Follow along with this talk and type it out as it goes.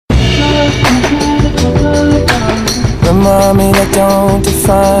Remind me that don't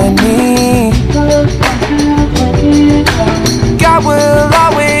define me. God will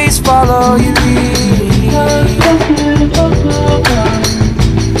always follow you.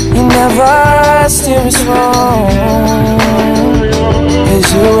 You never steer us wrong, 'cause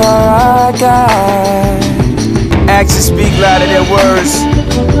you are our God. Actions speak louder than words,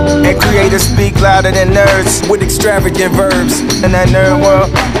 and creators speak louder than nerds with extravagant verbs. In that nerd world,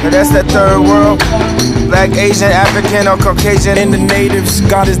 that's that third world. Black, Asian, African, or Caucasian. In the natives,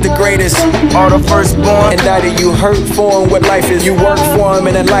 God is the greatest. All the firstborn. And either you hurt for him what life is, you work for him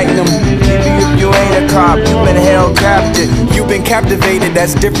and enlighten him. If you ain't a cop, you've been held captive. You've been captivated,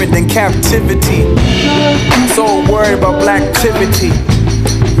 that's different than captivity. So worried about blacktivity.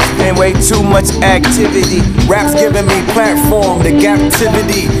 Been way too much activity. Rap's giving me platform, the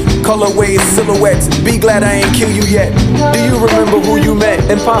captivity. Colorways, silhouettes, be glad I ain't kill you yet. Do you remember who you met?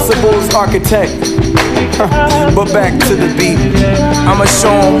 Impossible's architect. But back to the beat. I'ma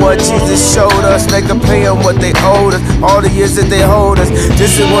show them what Jesus showed us. They can pay them what they owed us. All the years that they hold us.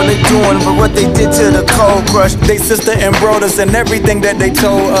 This is what they doing, but what they did to the cold crush. They sister and brothers and everything that they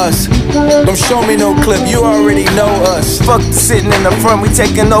told us. Don't show me no clip, you already know us. Fuck sitting in the front, we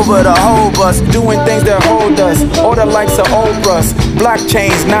taking over the whole bus. Doing things that hold us, all the likes of Oprah's. Block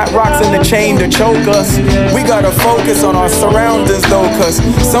chains, not rocks in the chain to choke us. We gotta focus on our surroundings though, 'cause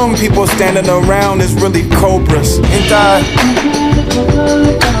some people standing around is really cobras. And God,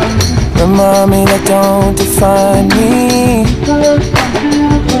 remind me that don't define me.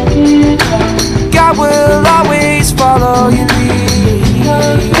 God will always follow you.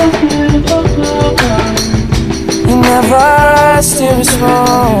 You never steer us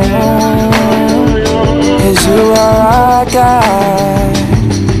wrong, 'cause you are our God.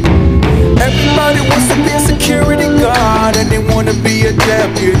 everybody wants to be a security guard and they wanna be a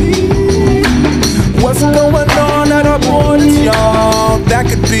deputy. What's going on at our borders, y'all? That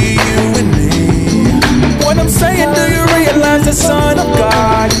could be you and me. What I'm saying, do you realize the Son of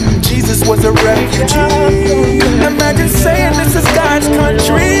God, Jesus was a refugee? Imagine saying this is God's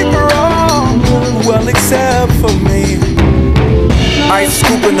country for all, well except for me. Ice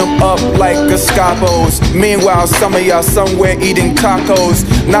scooping them up like Gestapos. Meanwhile, some of y'all somewhere eating tacos.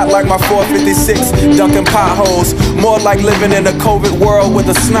 Not like my 456 dunking potholes. More like living in a COVID world with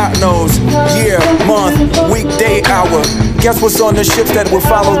a snot nose. Year, month, week, day, hour. Guess what's on the ships that will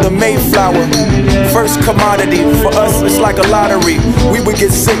follow the Mayflower? First commodity, for us it's like a lottery. We would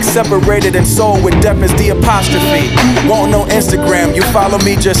get sick, separated, and sold with death as the apostrophe. Won't know Instagram, you follow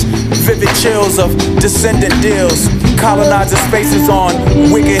me, just vivid chills of descendant deals. Colonizing spaces on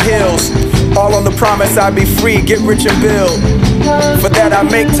wicked hills. All on the promise I'd be free, get rich and build. For that I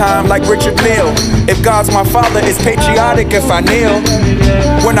make time like Richard Mille. If God's my father, it's patriotic if I kneel.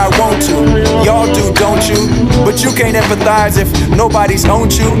 When I want to, y'all do, don't you? But you can't empathize if nobody's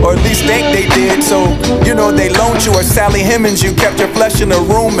owned you, or at least think they did. So, you know they loaned you, or Sally Hemings, you kept your flesh in a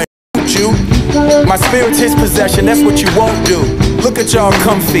room and you. My spirit's his possession, that's what you won't do. Look at y'all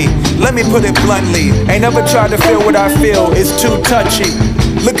comfy, let me put it bluntly. Ain't never tried to feel what I feel, it's too touchy.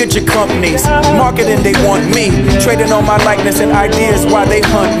 Look at your companies, marketing they want me. Trading on my likeness and ideas while they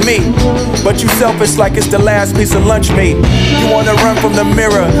hunt me. But you selfish like it's the last piece of lunch meat. You wanna run from the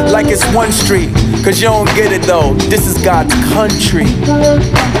mirror like it's one street, 'cause you don't get it though, this is God's country.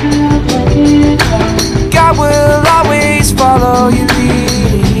 God will always follow you.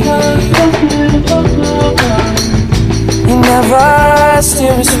 You never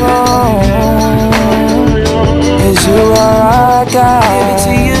steer us wrong, 'cause you are our God. Give it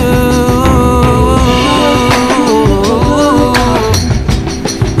to you.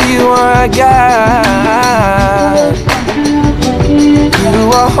 You are our God. You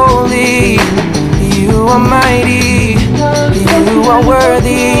are holy. You are mighty. You are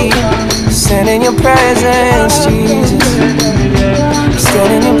worthy. Stand in your presence, Jesus.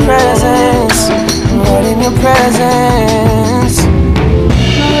 Stand in your presence. Right in your presence. I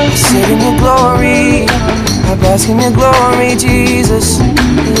sit in your glory. I bask in your glory, Jesus.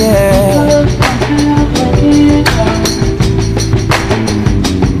 Yeah.